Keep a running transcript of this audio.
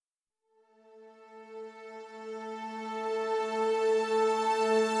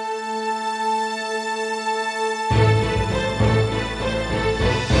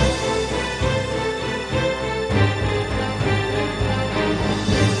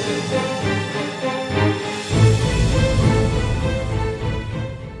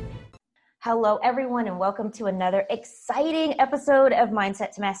Hello, everyone, and welcome to another exciting episode of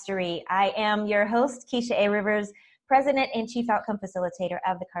Mindset to Mastery. I am your host, Keisha A. Rivers, President and Chief Outcome Facilitator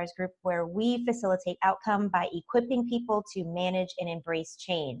of the CARS Group, where we facilitate outcome by equipping people to manage and embrace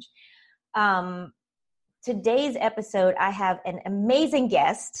change. Today's episode, I have an amazing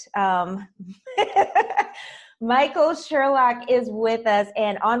guest. Michael Sherlock is with us,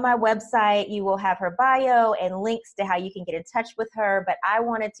 and on my website, you will have her bio and links to how you can get in touch with her. But I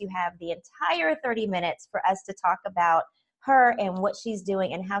wanted to have the entire 30 minutes for us to talk about her and what she's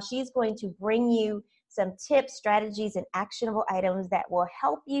doing and how she's going to bring you some tips, strategies, and actionable items that will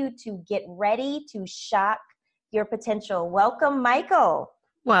help you to get ready to shock your potential. Welcome, Michael.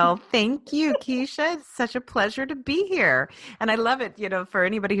 Well, thank you, Keisha. It's such a pleasure to be here. And I love it. You know, for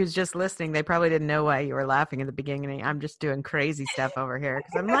anybody who's just listening, they probably didn't know why you were laughing in the beginning. I'm just doing crazy stuff over here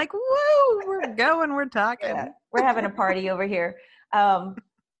because I'm like, woo, we're going, we're talking. Yeah, we're having a party over here.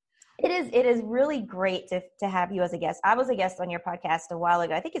 It is really great to have you as a guest. I was a guest on your podcast a while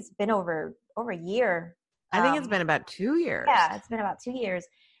ago. I think it's been over a year. I think it's been about 2 years. Yeah, it's been about 2 years.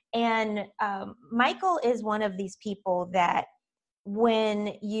 And Michael is one of these people that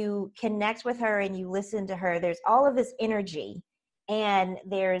when you connect with her and you listen to her, there's all of this energy and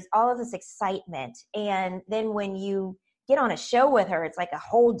there's all of this excitement. And then when you get on a show with her, it's like a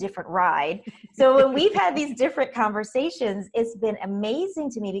whole different ride. So when we've had these different conversations, it's been amazing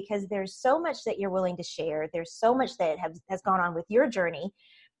to me because there's so much that you're willing to share. There's so much that has gone on with your journey.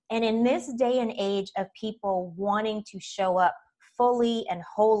 And in this day and age of people wanting to show up fully and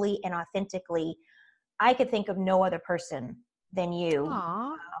wholly and authentically, I could think of no other person than you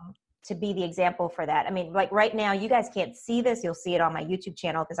to be the example for that. I mean, like right now, you guys can't see this. You'll see it on my YouTube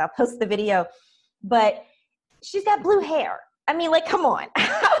channel because I'll post the video. But she's got blue hair. I mean, like, come on.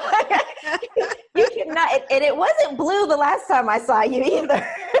 You cannot, and it wasn't blue the last time I saw you either.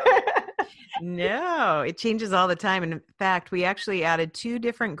 No, it changes all the time. And in fact, we actually added 2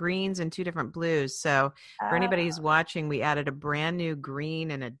 different greens and 2 different blues. So for anybody who's watching, we added a brand new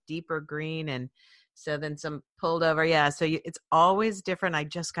green and a deeper green. And so then some pulled over. Yeah. So it's always different. I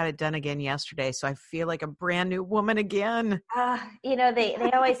just got it done again yesterday. So I feel like a brand new woman again. You know, they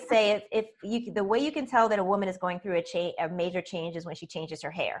always say if you, the way you can tell that a woman is going through a major change is when she changes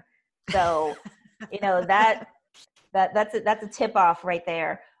her hair. So, you know, that's a tip off right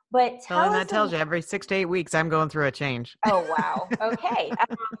there. But that tells you every 6 to 8 weeks, I'm going through a change. Oh, wow. Okay.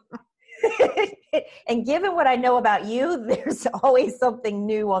 And given what I know about you, there's always something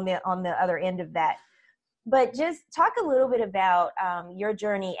new on the other end of that. But just talk a little bit about your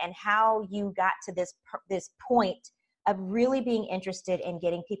journey and how you got to this point of really being interested in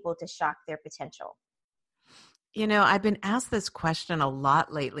getting people to shock their potential. You know, I've been asked this question a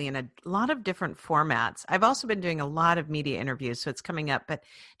lot lately in a lot of different formats. I've also been doing a lot of media interviews, so it's coming up. But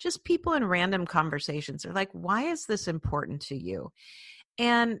just people in random conversations are like, why is this important to you?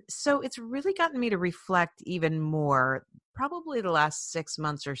 And so it's really gotten me to reflect even more, probably the last 6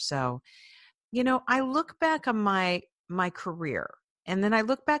 months or so. You know, I look back on my career, and then I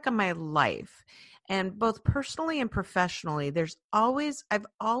look back on my life, and both personally and professionally, I've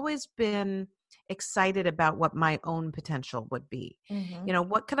always been excited about what my own potential would be. Mm-hmm. You know,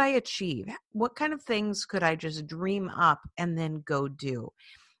 what could I achieve? What kind of things could I just dream up and then go do?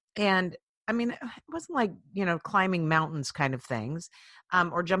 And I mean, it wasn't like, you know, climbing mountains kind of things,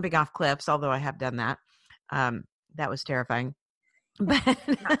 or jumping off cliffs, although I have done that. That was terrifying. But,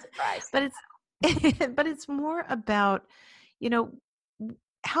 not surprised. But it's more about, you know,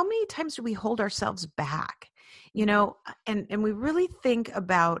 how many times do we hold ourselves back, you know, and we really think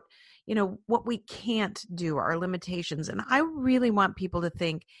about, you know, what we can't do, our limitations. And I really want people to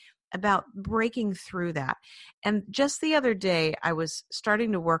think about breaking through that. And just the other day, I was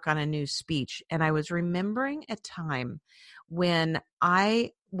starting to work on a new speech, and I was remembering a time when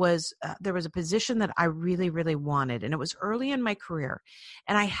I was, there was a position that I really, really wanted, and it was early in my career,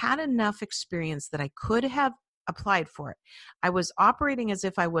 and I had enough experience that I could have applied for it. I was operating as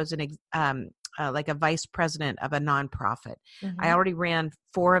if I was like a vice president of a nonprofit. Mm-hmm. I already ran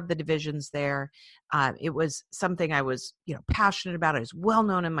 4 of the divisions there. It was something I was, you know, passionate about. I was well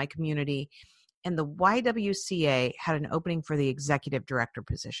known in my community. And the YWCA had an opening for the executive director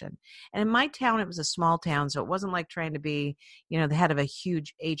position. And in my town, it was a small town, so it wasn't like trying to be, you know, the head of a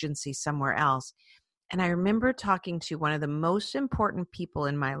huge agency somewhere else. And I remember talking to one of the most important people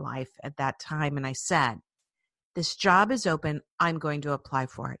in my life at that time, and I said, "This job is open. I'm going to apply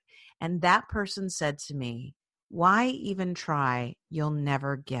for it." And that person said to me, "Why even try? You'll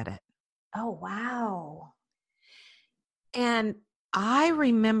never get it." Oh, wow. And I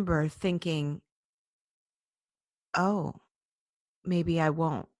remember thinking, oh, maybe I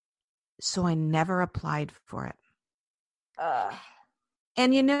won't. So I never applied for it. Uh,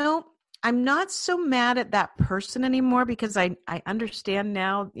 And I'm not so mad at that person anymore because I understand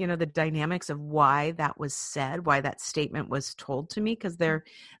now, the dynamics of why that was said, why that statement was told to me, because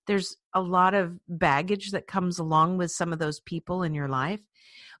there's a lot of baggage that comes along with some of those people in your life.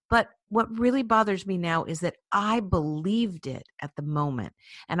 But what really bothers me now is that I believed it at the moment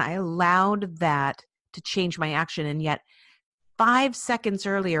and I allowed that to change my action. And yet 5 seconds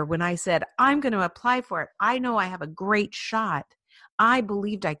earlier, when I said, I'm going to apply for it, I know I have a great shot. I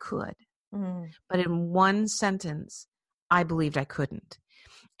believed I could. But in one sentence, I believed I couldn't.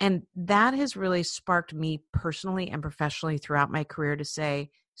 And that has really sparked me personally and professionally throughout my career to say,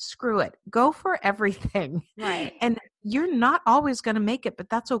 screw it, go for everything. Right. And you're not always going to make it, but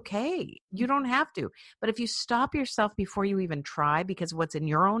that's okay. You don't have to. But if you stop yourself before you even try, because what's in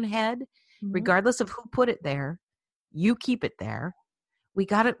your own head, regardless of who put it there, you keep it there. We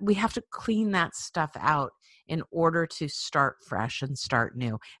have to clean that stuff out in order to start fresh and start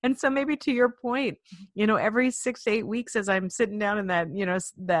new. And so maybe to your point, every 6 to 8 weeks as I'm sitting down in that,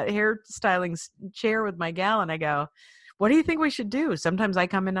 that hair styling chair with my gal and I go, what do you think we should do? Sometimes I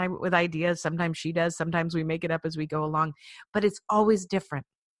come in with ideas. Sometimes she does. Sometimes we make it up as we go along, but it's always different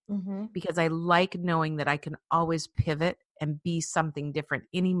because I like knowing that I can always pivot and be something different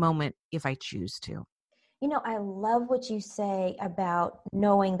any moment if I choose to. I love what you say about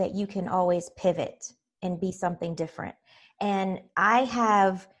knowing that you can always pivot and be something different. And I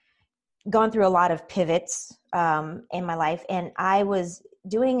have gone through a lot of pivots in my life. And I was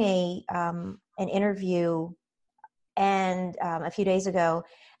doing an interview and a few days ago.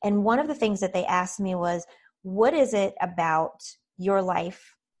 And one of the things that they asked me was, what is it about your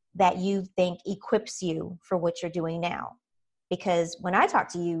life that you think equips you for what you're doing now? Because when I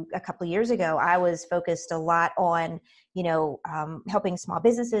talked to you a couple of years ago, I was focused a lot on, helping small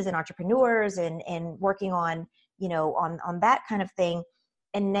businesses and entrepreneurs and working on, on that kind of thing.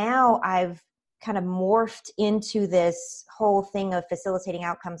 And now I've kind of morphed into this whole thing of facilitating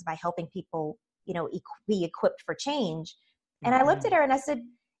outcomes by helping people, be equipped for change. And I looked at her and I said,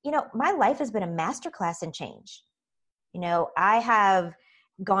 my life has been a masterclass in change. I have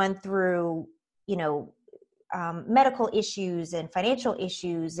gone through, medical issues and financial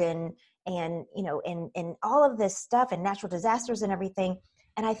issues and all of this stuff and natural disasters and everything.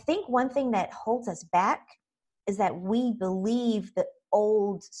 And I think one thing that holds us back is that we believe the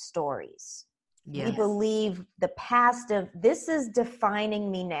old stories. Yes. We believe the past of this is defining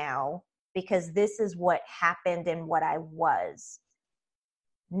me now because this is what happened and what I was.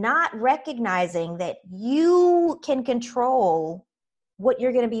 Not recognizing that you can control what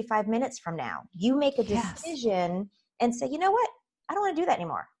you're going to be 5 minutes from now. You make a decision and say, you know what? I don't want to do that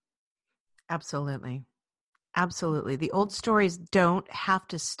anymore. Absolutely. Absolutely. The old stories don't have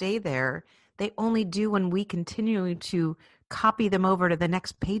to stay there. They only do when we continue to copy them over to the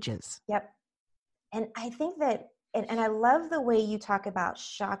next pages. Yep. And I think that, and I love the way you talk about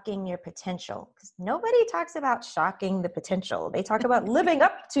shocking your potential, because nobody talks about shocking the potential. They talk about living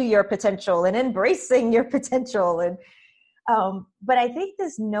up to your potential and embracing your potential. And but I think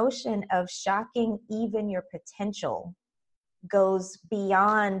this notion of shocking even your potential goes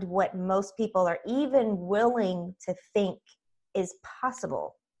beyond what most people are even willing to think is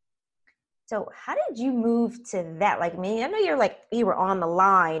possible. So how did you move to that? Like me, I know you were on the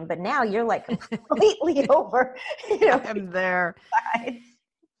line, but now you're like completely over. I'm there.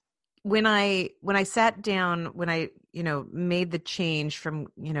 When I sat down, when I, made the change from,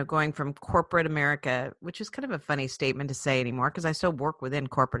 going from corporate America, which is kind of a funny statement to say anymore because I still work within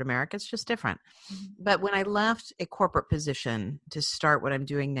corporate America. It's just different. But when I left a corporate position to start what I'm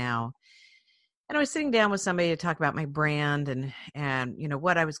doing now, and I was sitting down with somebody to talk about my brand and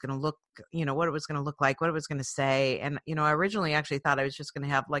what I was going to look, what it was going to look like, what it was going to say. And, I originally actually thought I was just going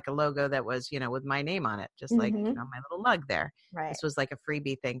to have like a logo that was, with my name on it, just like, my little mug there. Right. This was like a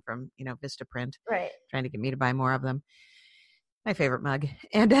freebie thing from, Vistaprint, right, trying to get me to buy more of them. My favorite mug.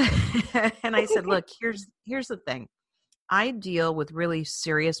 And, and I said, look, here's the thing. I deal with really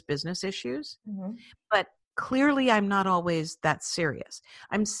serious business issues, but clearly I'm not always that serious.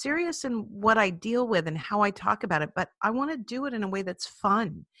 I'm serious in what I deal with and how I talk about it, but I want to do it in a way that's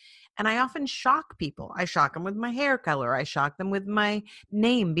fun. And I often shock people. I shock them with my hair color. I shock them with my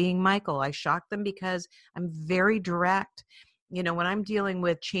name being Michael. I shock them because I'm very direct. When I'm dealing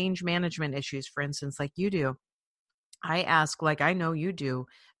with change management issues, for instance, like you do, I ask, like I know you do,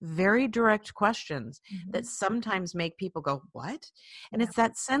 very direct questions that sometimes make people go, what? And it's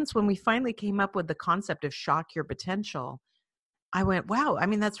that sense when we finally came up with the concept of shock your potential, I went, wow, I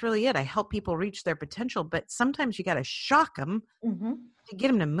mean, that's really it. I help people reach their potential, but sometimes you got to shock them to to get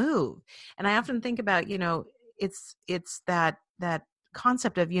them to move. And I often think about, it's that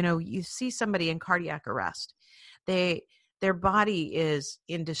concept of, you see somebody in cardiac arrest. Their body is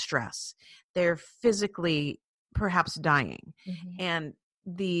in distress. They're physically perhaps dying. And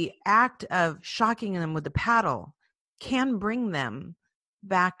the act of shocking them with the paddle can bring them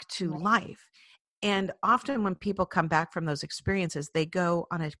back to life. And often when people come back from those experiences, they go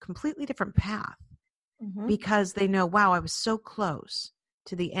on a completely different path because they know, wow, I was so close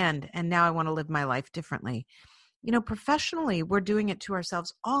to the end, and now I want to live my life differently. Professionally, we're doing it to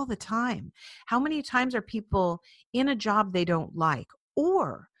ourselves all the time. How many times are people in a job they don't like,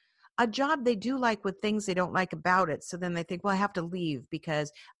 or a job they do like with things they don't like about it? So then they think, well, I have to leave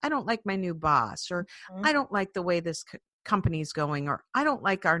because I don't like my new boss, or I don't like the way this company's going, or I don't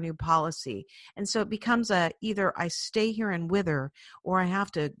like our new policy. And so it becomes either I stay here and wither, or I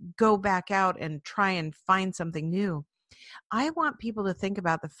have to go back out and try and find something new. I want people to think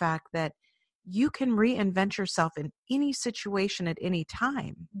about the fact that you can reinvent yourself in any situation at any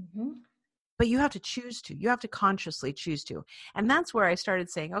time, but you have to choose to. You have to consciously choose to. And that's where I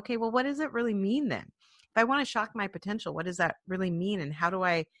started saying, okay, well, what does it really mean then? If I want to shock my potential, what does that really mean? And how do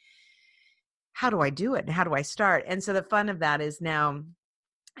I do it? And how do I start? And so the fun of that is now,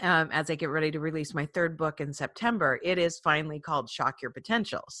 as I get ready to release my third book in September, it is finally called Shock Your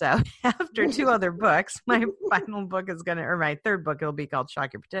Potential. So after 2 other books, my final book or my third book, it'll be called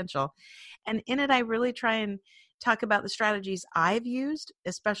Shock Your Potential. And in it, I really try and talk about the strategies I've used,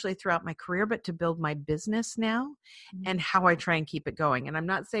 especially throughout my career, but to build my business now, and how I try and keep it going. And I'm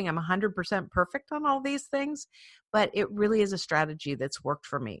not saying I'm 100% perfect on all these things, but it really is a strategy that's worked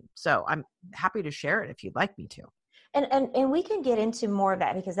for me. So I'm happy to share it if you'd like me to. And we can get into more of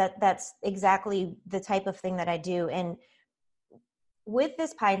that, because that's exactly the type of thing that I do. And with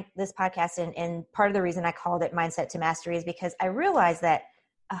this podcast, and part of the reason I called it Mindset to Mastery is because I realized that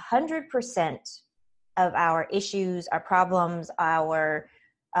 100% of our issues, our problems, our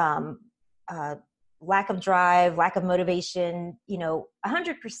lack of drive, lack of motivation, 100%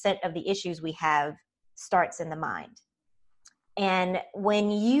 of the issues we have starts in the mind. And when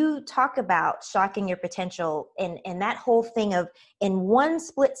you talk about shocking your potential, and that whole thing of, in one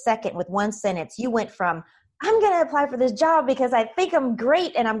split second with one sentence, you went from, I'm going to apply for this job because I think I'm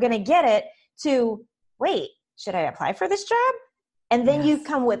great and I'm going to get it, to, wait, should I apply for this job? And then you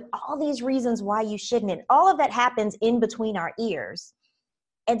come with all these reasons why you shouldn't. And all of that happens in between our ears.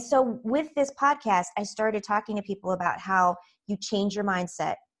 And so with this podcast, I started talking to people about how you change your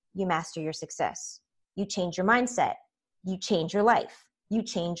mindset, you master your success. You change your mindset, you change your life. You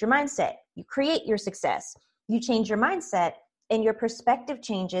change your mindset, you create your success. You change your mindset and your perspective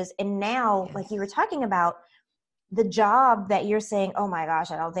changes. And now, like you were talking about, the job that you're saying, oh my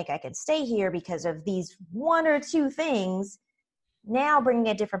gosh, I don't think I can stay here because of these 1 or 2 things. Now bringing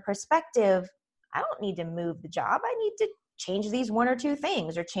a different perspective, I don't need to move the job. I need to change these 1 or 2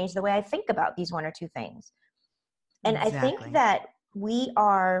 things, or change the way I think about these 1 or 2 things. And I think that we've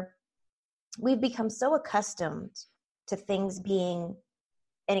become so accustomed to things being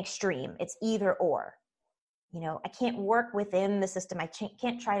an extreme. It's either or. I can't work within the system. I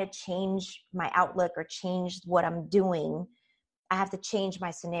can't try to change my outlook or change what I'm doing. I have to change my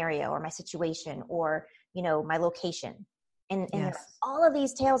scenario or my situation or, my location. And there are all of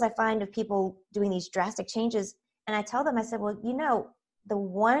these tales I find of people doing these drastic changes. And I tell them, I said, well, the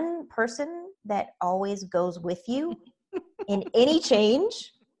one person that always goes with you in any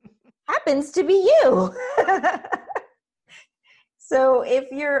change happens to be you. So if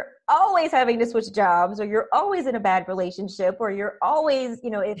you're always having to switch jobs, or you're always in a bad relationship, or you're always,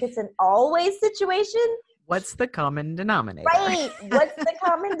 if it's an always situation, what's the common denominator? Right. What's the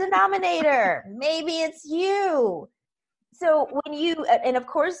common denominator? Maybe it's you. So when and of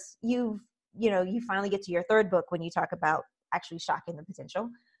course you finally get to your third book when you talk about actually shocking the potential.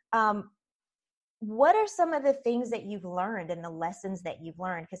 What are some of the things that you've learned and the lessons that you've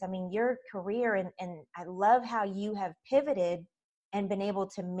learned? Because your career, and I love how you have pivoted and been able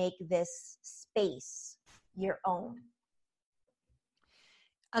to make this space your own.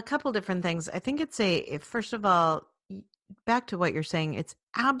 A couple different things. I think first of all, back to what you're saying, it's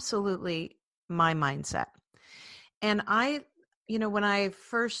absolutely my mindset. And when I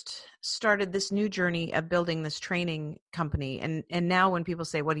first started this new journey of building this training company, and now when people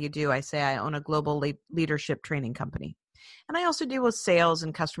say, what do? I say I own a global leadership training company. And I also deal with sales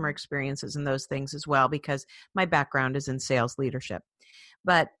and customer experiences and those things as well, because my background is in sales leadership.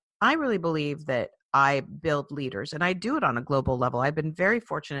 But I really believe that I build leaders, and I do it on a global level. I've been very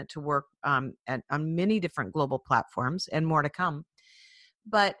fortunate to work on many different global platforms, and more to come.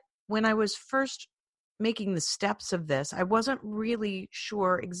 But when I was first making the steps of this, I wasn't really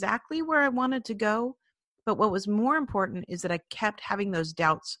sure exactly where I wanted to go. But what was more important is that I kept having those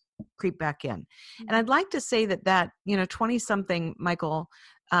doubts creep back in. And I'd like to say that 20 something Michael,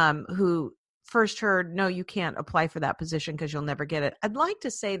 who first heard, no, you can't apply for that position because you'll never get it. I'd like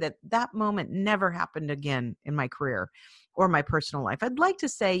to say that moment never happened again in my career or my personal life. I'd like to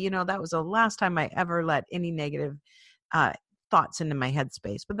say, that was the last time I ever let any negative thoughts into my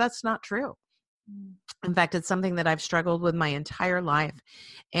headspace, but that's not true. In fact, it's something that I've struggled with my entire life.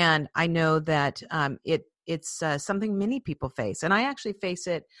 And I know that it's something many people face. And I actually face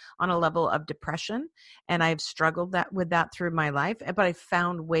it on a level of depression. And I've struggled with that through my life. But I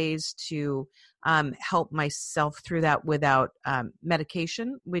found ways to help myself through that without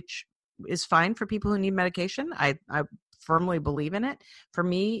medication, which is fine for people who need medication. I firmly believe in it. For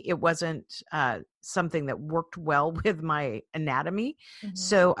me, it wasn't something that worked well with my anatomy. Mm-hmm.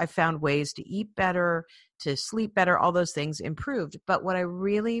 So I found ways to eat better, to sleep better, all those things improved. But what I've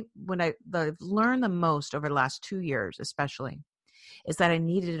learned the most over the last 2 years, especially, is that I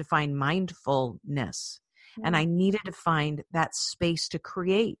needed to find mindfulness. Mm-hmm. And I needed to find that space to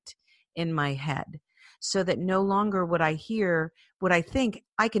create in my head, so that no longer would I think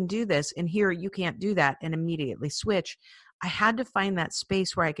I can do this and here you can't do that and immediately switch. I had to find that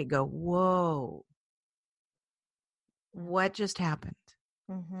space where I could go, whoa, what just happened?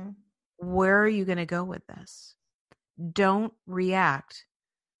 Mm-hmm. Where are you going to go with this? Don't react.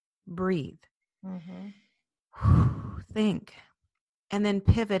 Breathe. Mm-hmm. Think. And then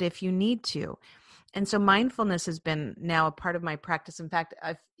pivot if you need to. And so mindfulness has been now a part of my practice. In fact,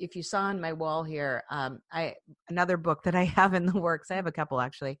 if you saw on my wall here, another book that I have in the works, I have a couple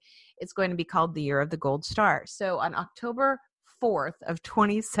actually, it's going to be called The Year of the Gold Star. So on October 4th of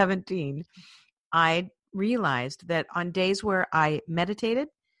 2017, I realized that on days where I meditated,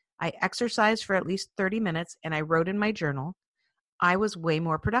 I exercised for at least 30 minutes, and I wrote in my journal, I was way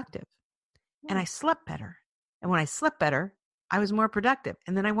more productive. And I slept better. And when I slept better, I was more productive.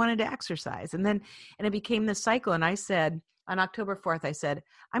 And then I wanted to exercise. And it became this cycle. And I said, on October 4th, I said,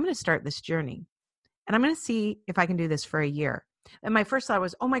 I'm going to start this journey. And I'm going to see if I can do this for a year. And my first thought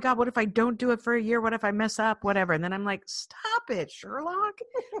was, oh my God, what if I don't do it for a year? What if I mess up? Whatever. And then I'm like, stop it, Sherlock.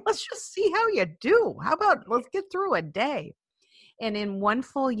 Let's just see how you do. How about let's get through a day. And in one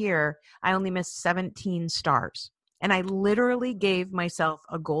full year, I only missed 17 stars. And I literally gave myself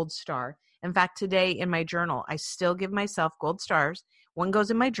a gold star. In fact, today in my journal, I still give myself gold stars. One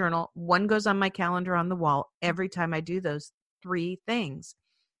goes in my journal, one goes on my calendar on the wall every time I do those 3 things,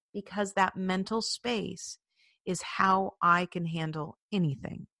 because that mental space is how I can handle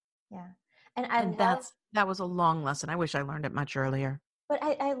anything. Yeah. And that was a long lesson. I wish I learned it much earlier. But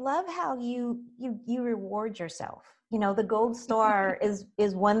I love how you reward yourself. The gold star is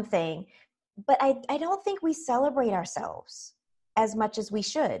one thing, but I don't think we celebrate ourselves as much as we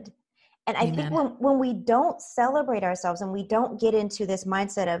should. And I think when we don't celebrate ourselves and we don't get into this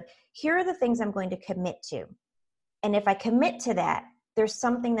mindset of, here are the things I'm going to commit to. And if I commit to that, there's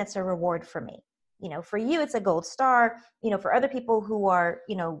something that's a reward for me. For you, it's a gold star. For other people who are,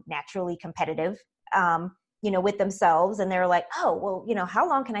 naturally competitive, with themselves, and they're like, oh, well, how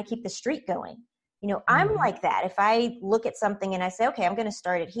long can I keep the streak going? I'm like that. If I look at something and I say, okay, I'm going to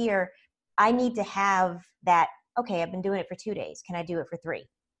start it here, I need to have that, okay, I've been doing it for 2 days. Can I do it for 3?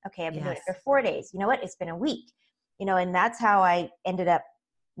 Okay, I've been doing it for 4 days. You know what? It's been a week. And that's how I ended up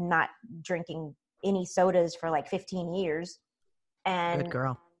not drinking any sodas for like 15 years. And, good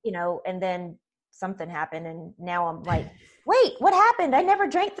girl. And then something happened, and now I'm like, wait, what happened? I never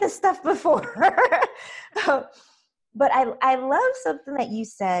drank this stuff before. But I love something that you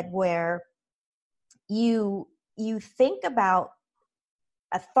said where you think about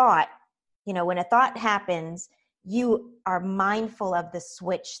a thought, when a thought happens, you are mindful of the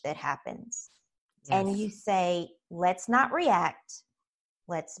switch that happens. Yes. And you say, let's not react,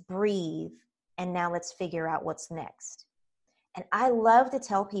 let's breathe, and now let's figure out what's next. And I love to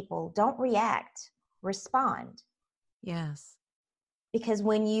tell people, don't react, respond. Yes. Because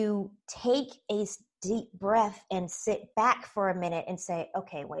when you take a deep breath and sit back for a minute and say,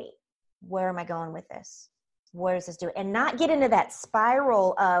 okay, wait, where am I going with this? What does this do? And not get into that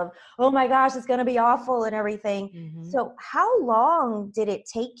spiral of, oh my gosh, it's going to be awful and everything. Mm-hmm. So how long did it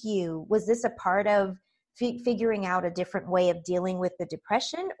take you? Was this a part of figuring out a different way of dealing with the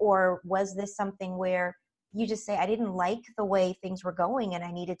depression? Or was this something where you just say, I didn't like the way things were going and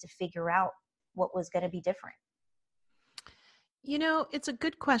I needed to figure out what was going to be different? It's a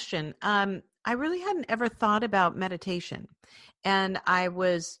good question. I really hadn't ever thought about meditation. And I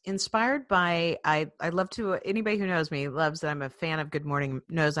was inspired by, I love to, anybody who knows me loves that I'm a fan of Good Morning,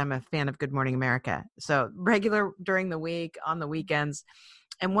 knows I'm a fan of Good Morning America. So regular during the week, on the weekends.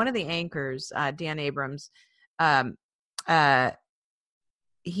 And one of the anchors, Dan Abrams, um,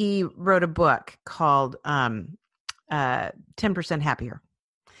 he wrote a book called 10% Happier.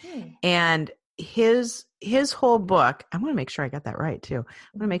 And his whole book, I want to make sure I got that right too.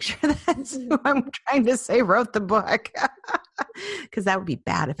 I want to make sure that's who I'm trying to say wrote the book, because that would be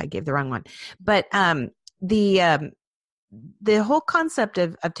bad if I gave the wrong one. But the whole concept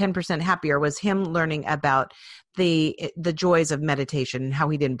of 10% Happier was him learning about the joys of meditation and how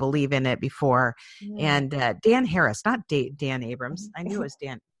he didn't believe in it before. And Dan Harris, not Dan Abrams. I knew it was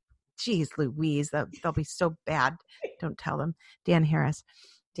Dan. Jeez Louise, they'll be so bad. Don't tell them. Dan Harris.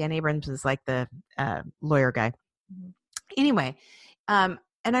 Dan Abrams is like the lawyer guy. Anyway, and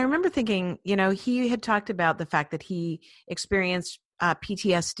I remember thinking, he had talked about the fact that he experienced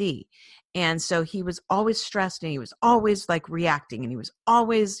PTSD. And so he was always stressed and he was always like reacting, and he was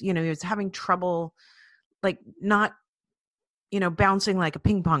always, he was having trouble, like not, bouncing like a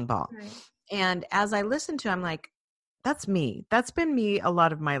ping pong ball. Right. And as I listened to him, I'm like, that's me. That's been me a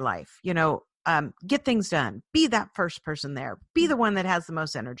lot of my life, get things done, be that first person there, be the one that has the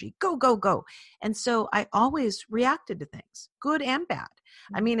most energy, go, go, go. And so I always reacted to things, good and bad.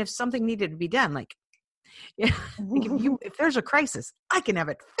 I mean, if something needed to be done, like, if there's a crisis, I can have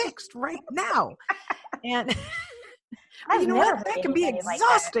it fixed right now. And you know what? That can be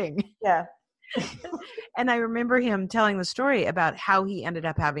exhausting. Like that. Yeah. And I remember him telling the story about how he ended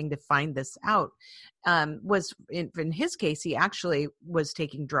up having to find this out. Was in his case, he actually was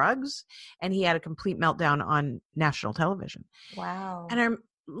taking drugs, and he had a complete meltdown on national television. Wow. And I'm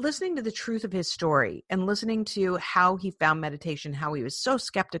listening to the truth of his story and listening to how he found meditation, how he was so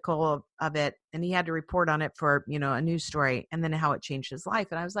skeptical of it, and he had to report on it for, a news story, and then how it changed his life.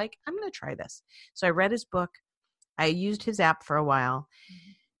 And I was like, I'm going to try this. So I read his book. I used his app for a while,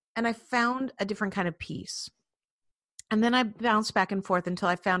 and I found a different kind of peace. And then I bounced back and forth until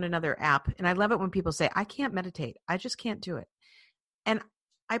I found another app. And I love it when people say, I can't meditate. I just can't do it. And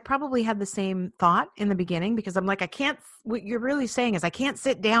I probably had the same thought in the beginning, because I'm like, what you're really saying is I can't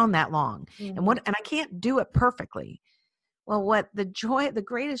sit down that long, and I can't do it perfectly. Well, the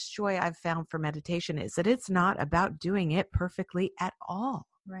greatest joy I've found for meditation is that it's not about doing it perfectly at all.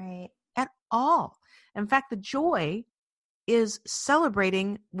 Right. At all. In fact, the joy is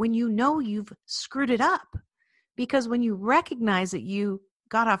celebrating when you've screwed it up. Because when you recognize that you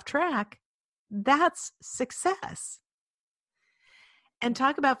got off track, that's success. And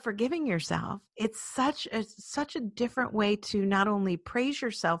talk about forgiving yourself. It's such a different way to not only praise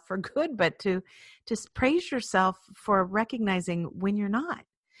yourself for good, but to just praise yourself for recognizing when you're not.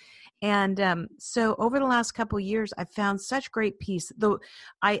 And so over the last couple of years, I've found such great peace. Though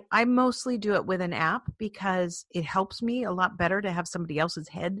I mostly do it with an app, because it helps me a lot better to have somebody else's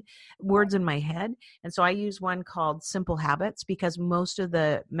words in my head. And so I use one called Simple Habits, because most of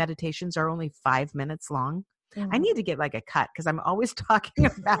the meditations are only 5 minutes long. I need to get like a cut, because I'm always talking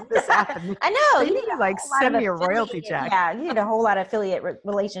about this app. I know. You need to like send me a royalty check. Yeah, you need a whole lot of affiliate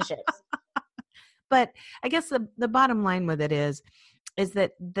relationships. But I guess the bottom line with it is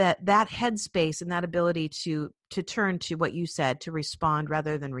that headspace and that ability to turn to what you said, to respond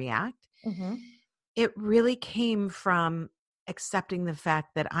rather than react, it really came from accepting the fact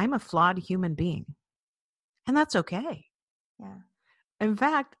that I'm a flawed human being, and that's okay. Yeah. In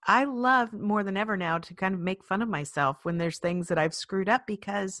fact, I love more than ever now to kind of make fun of myself when there's things that I've screwed up,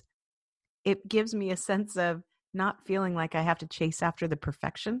 because it gives me a sense of not feeling like I have to chase after the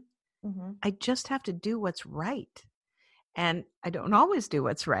perfection. I just have to do what's right. And I don't always do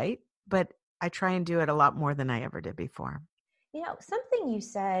what's right, but I try and do it a lot more than I ever did before. Something you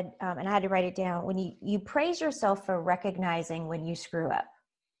said, and I had to write it down, when you praise yourself for recognizing when you screw up.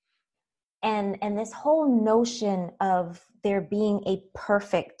 And this whole notion of there being a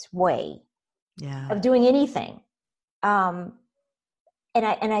perfect way of doing anything. And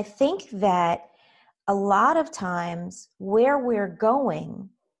I think that a lot of times where we're going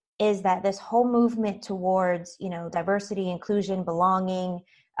is that this whole movement towards, diversity, inclusion, belonging,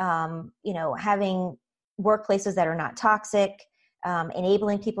 having workplaces that are not toxic,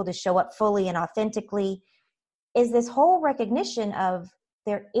 enabling people to show up fully and authentically, is this whole recognition of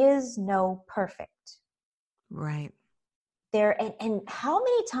there is no perfect. Right. And how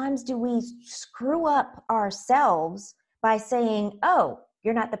many times do we screw up ourselves by saying, oh,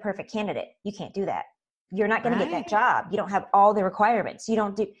 you're not the perfect candidate. You can't do that. You're not going to get that job. You don't have all the requirements. You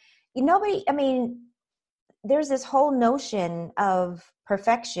don't do, there's this whole notion of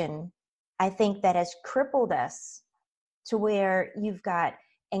perfection I think that has crippled us to where you've got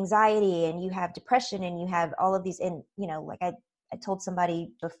anxiety and you have depression and you have all of these, and like I told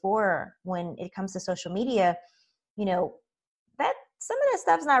somebody before, when it comes to social media, that some of that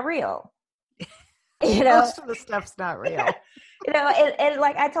stuff's not real. Most of the stuff's not real. And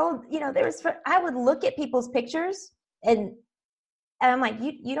like I told, I would look at people's pictures and I'm like,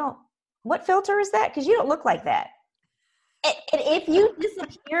 you don't, what filter is that? Because you don't look like that. And if you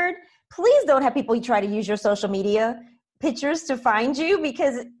disappeared, please don't have people try to use your social media pictures to find you,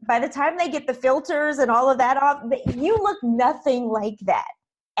 because by the time they get the filters and all of that off, you look nothing like that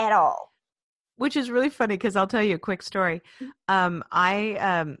at all. Which is really funny, because I'll tell you a quick story.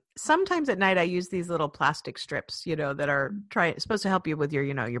 I sometimes at night I use these little plastic strips, that are supposed to help you with your,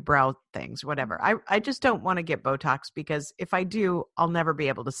 your brow things, whatever. I just don't want to get Botox, because if I do, I'll never be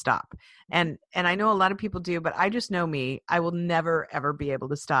able to stop. And I know a lot of people do, but I just know me. I will never, ever be able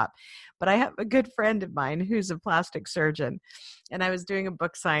to stop. But I have a good friend of mine who's a plastic surgeon, and I was doing a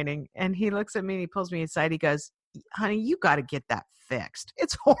book signing, and he looks at me and he pulls me aside. He goes, "Honey, you got to get that fixed.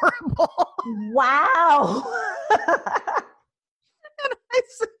 It's horrible." Wow. And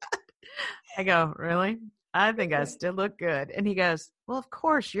I go, "Really? I think I still look good." And he goes, "Well, of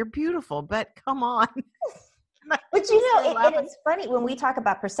course, you're beautiful, but come on." But it's funny when we talk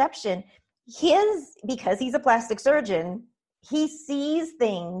about perception, because he's a plastic surgeon, he sees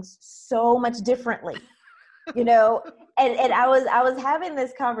things so much differently, and I was having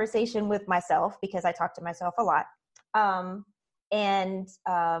this conversation with myself, because I talk to myself a lot. And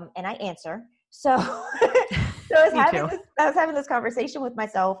I answer. So, I was having this conversation with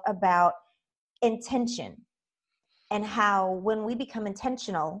myself about intention, and how when we become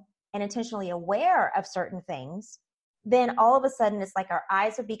intentional and intentionally aware of certain things, then all of a sudden it's like our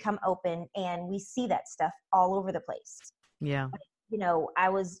eyes have become open and we see that stuff all over the place. Yeah. I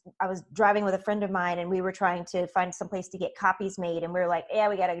was driving with a friend of mine, and we were trying to find some place to get copies made. And we were like, yeah,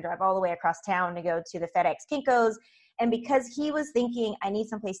 we got to drive all the way across town to go to the FedEx Kinko's. And because he was thinking, I need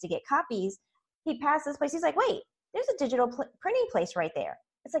some place to get copies, he passed this place. He's like, wait, there's a digital printing place right there.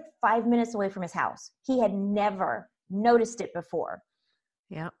 It's like 5 minutes away from his house. He had never noticed it before.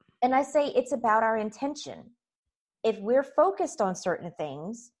 Yeah. And I say, it's about our intention. If we're focused on certain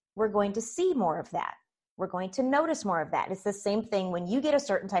things, we're going to see more of that. We're going to notice more of that. It's the same thing when you get a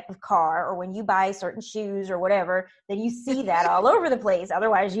certain type of car, or when you buy certain shoes or whatever, then you see that all over the place.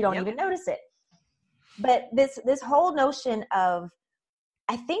 Otherwise, you don't even notice it. But this whole notion of,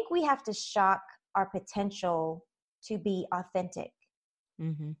 I think we have to shock our potential to be authentic,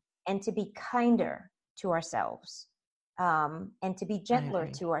 mm-hmm. and to be kinder to ourselves, and to be gentler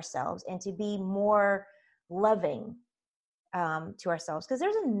to ourselves, and to be more loving to ourselves. Because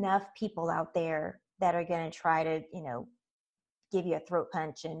there's enough people out there that are going to try to, give you a throat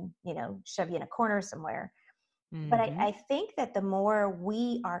punch and, shove you in a corner somewhere. Mm-hmm. But I think that the more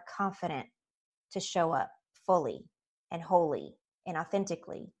we are confident to show up fully and wholly and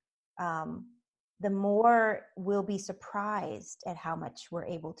authentically, the more we'll be surprised at how much we're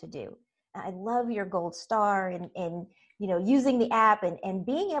able to do. I love your gold star and using the app and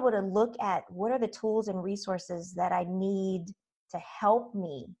being able to look at what are the tools and resources that I need to help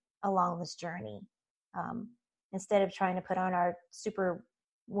me along this journey. Instead of trying to put on our super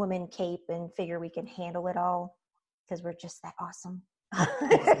woman cape and figure we can handle it all because we're just that awesome.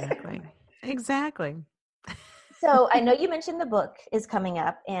 Exactly. So I know you mentioned the book is coming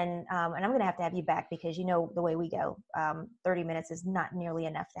up, and I'm going to have you back, because the way we go, 30 minutes is not nearly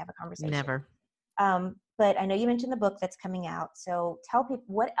enough to have a conversation. Never. But I know you mentioned the book that's coming out. So tell people,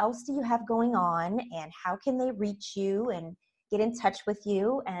 what else do you have going on, and how can they reach you and get in touch with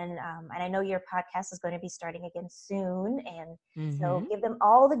you? And I know your podcast is going to be starting again soon. And so give them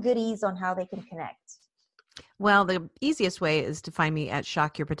all the goodies on how they can connect. Well, the easiest way is to find me at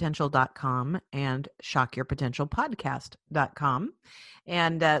shockyourpotential.com and shockyourpotentialpodcast.com.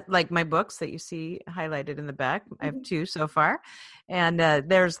 And like my books that you see highlighted in the back, I have 2 so far. And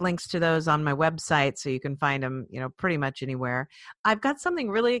there's links to those on my website, so you can find them, pretty much anywhere. I've got something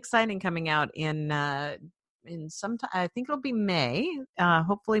really exciting coming out in some time. I think it'll be May.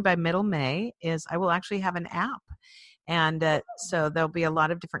 Hopefully by middle May, is I will actually have an app. And so there'll be a lot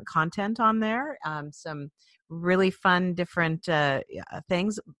of different content on there, some really fun different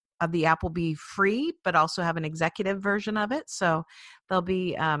things. The app will be free, but also have an executive version of it. So there'll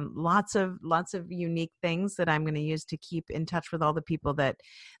be lots of unique things that I'm going to use to keep in touch with all the people that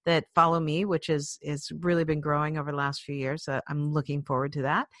follow me, which is really been growing over the last few years. So I'm looking forward to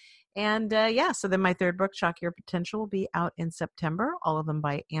that. And so then my 3rd book, Shock Your Potential, will be out in September, all of them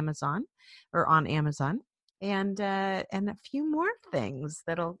by Amazon or on Amazon. and a few more things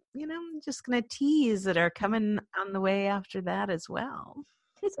that'll, I'm just going to tease that are coming on the way after that as well.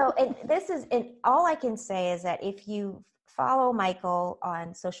 So, and all I can say is that if you follow Michael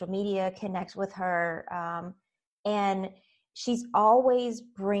on social media, connect with her, and she's always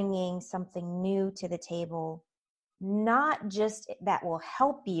bringing something new to the table, not just that will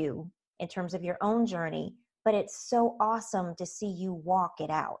help you in terms of your own journey, but it's so awesome to see you walk it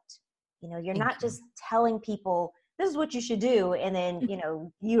out. You're not just telling people this is what you should do, and then,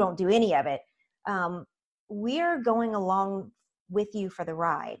 you don't do any of it. We're going along with you for the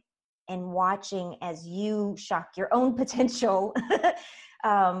ride and watching as you shock your own potential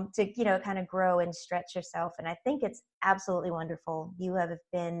to, kind of grow and stretch yourself. And I think it's absolutely wonderful. You have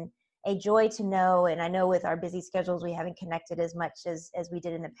been a joy to know. And I know with our busy schedules, we haven't connected as much as we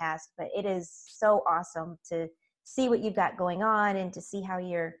did in the past, but it is so awesome to see what you've got going on and to see how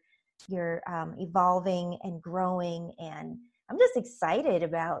you're evolving and growing. And I'm just excited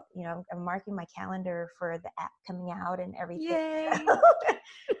about, I'm marking my calendar for the app coming out and everything. Yay.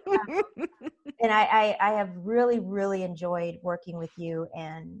 And I have really, really enjoyed working with you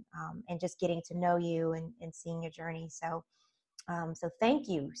and just getting to know you and seeing your journey. So thank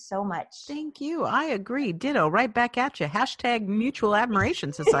you so much. Thank you. I agree. Ditto. Right back at you. # Mutual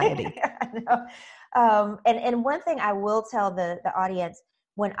Admiration Society. And one thing I will tell the audience,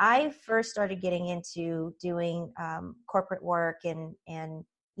 when I first started getting into doing corporate work and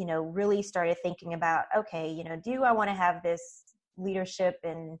really started thinking about, okay, do I want to have this leadership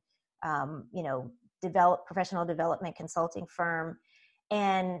and professional development consulting firm?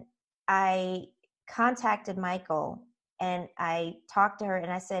 And I contacted Michael and I talked to her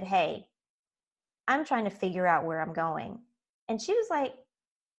and I said, hey, I'm trying to figure out where I'm going. And she was like,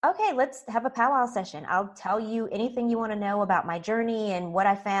 okay, let's have a powwow session. I'll tell you anything you want to know about my journey and what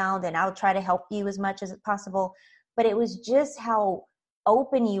I found, and I'll try to help you as much as possible. But it was just how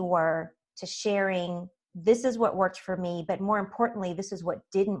open you were to sharing, this is what worked for me, but more importantly, this is what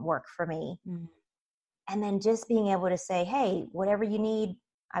didn't work for me. Mm. And then just being able to say, hey, whatever you need,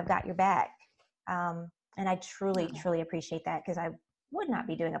 I've got your back. And I truly, truly appreciate that, because I would not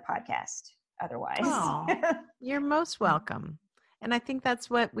be doing a podcast otherwise. Oh, you're most welcome. And I think that's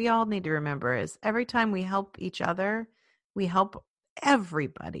what we all need to remember is every time we help each other, we help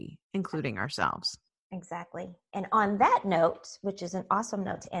everybody, including ourselves. Exactly. And on that note, which is an awesome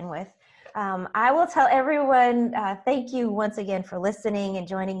note to end with, I will tell everyone, thank you once again for listening and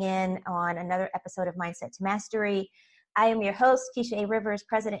joining in on another episode of Mindset to Mastery. I am your host, Keisha A. Rivers,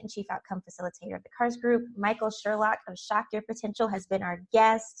 President and Chief Outcome Facilitator of the CARS Group. Michael Sherlock of Shock Your Potential has been our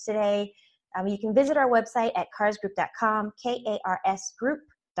guest today. You can visit our website at carsgroup.com, KARS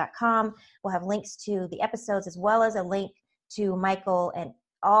group.com. We'll have links to the episodes as well as a link to Michael and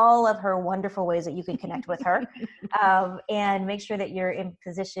all of her wonderful ways that you can connect with her. And make sure that you're in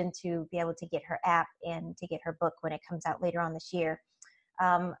position to be able to get her app and to get her book when it comes out later on this year.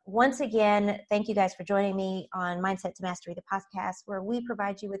 Once again, thank you guys for joining me on Mindset to Mastery, the podcast, where we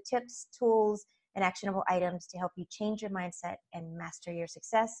provide you with tips, tools, and actionable items to help you change your mindset and master your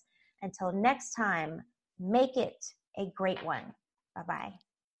success. Until next time, make it a great one. Bye-bye.